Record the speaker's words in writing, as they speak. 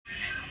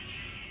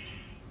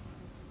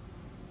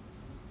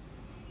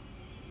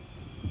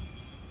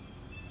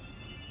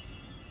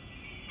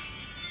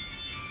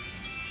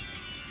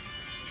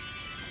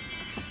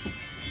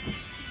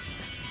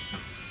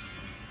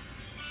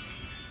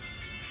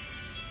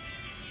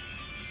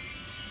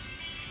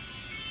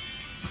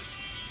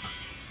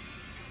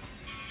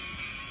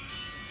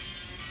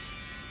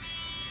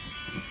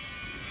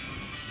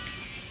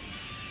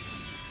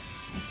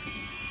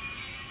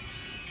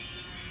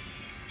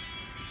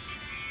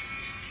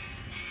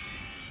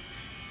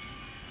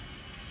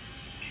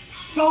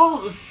It's all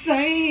the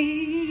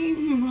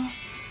same.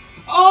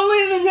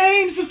 Only the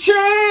names have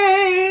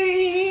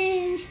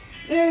changed.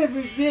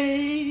 Every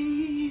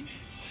day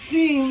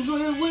seems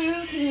we're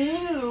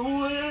whistling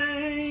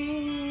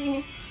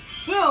away.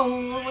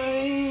 The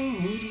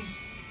waves,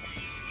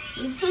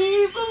 the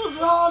sleep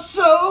are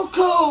so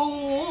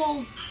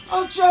cold.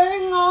 I'll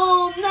drag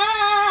all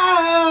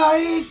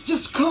night.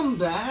 Just come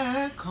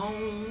back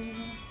home.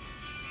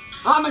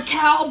 I'm a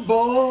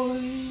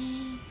cowboy.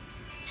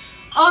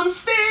 On the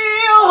steel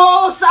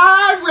horse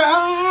I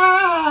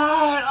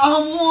ride.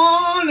 I'm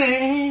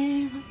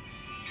wanting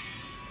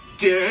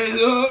dead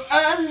or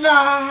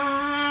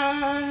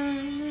alive.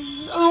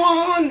 I'm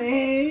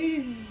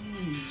wanting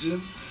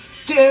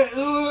dead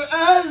or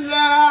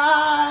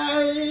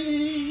alive.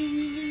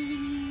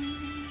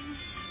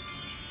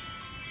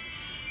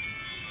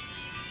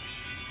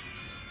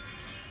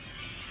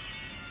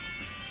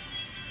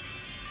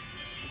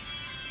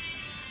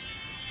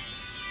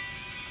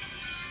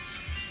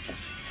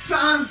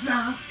 Times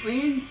I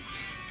sleep,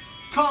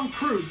 Tom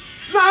Cruise.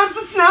 Times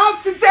it's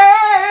not the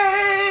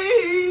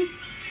days.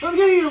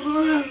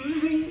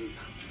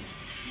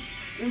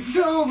 In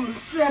so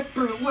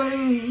separate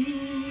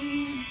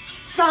ways.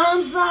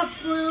 Times I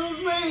still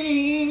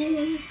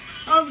dream.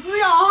 I'm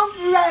beyond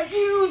let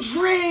you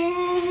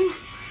dream.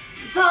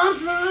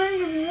 Times I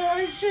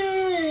let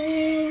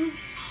you.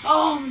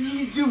 All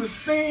you do is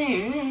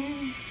think.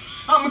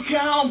 I'm a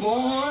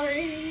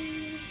cowboy.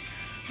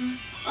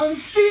 On the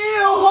steel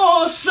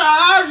horse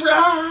I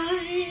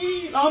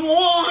ride. I'm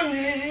wanted,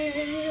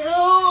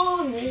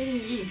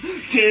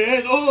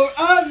 dead or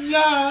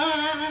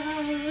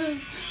alive.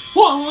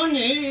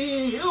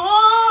 Wanted,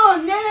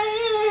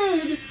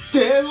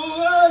 dead or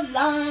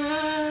alive.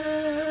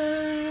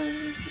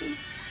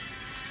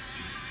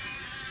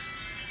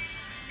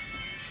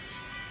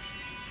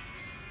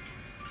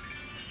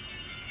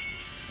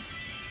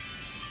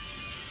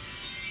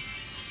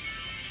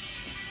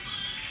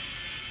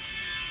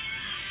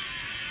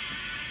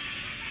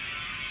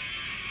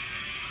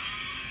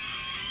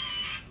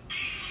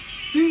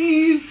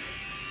 Deep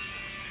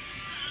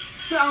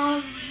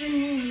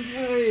something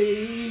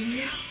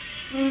day.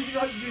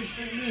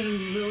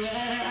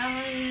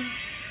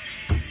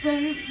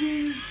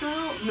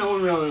 No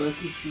one really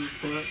listens to this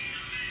part.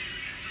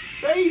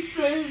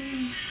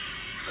 Faces,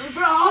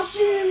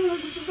 caution,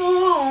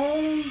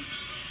 gone,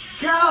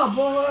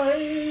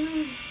 cowboy.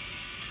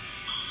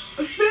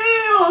 A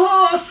steel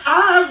horse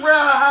I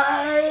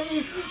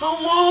ride.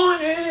 I'm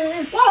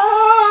wanted,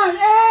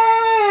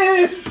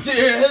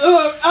 dead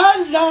or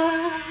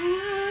alive.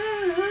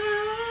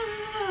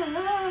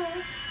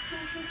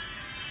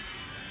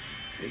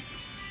 Hey,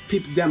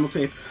 peep the demo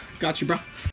tape. Got you, bro.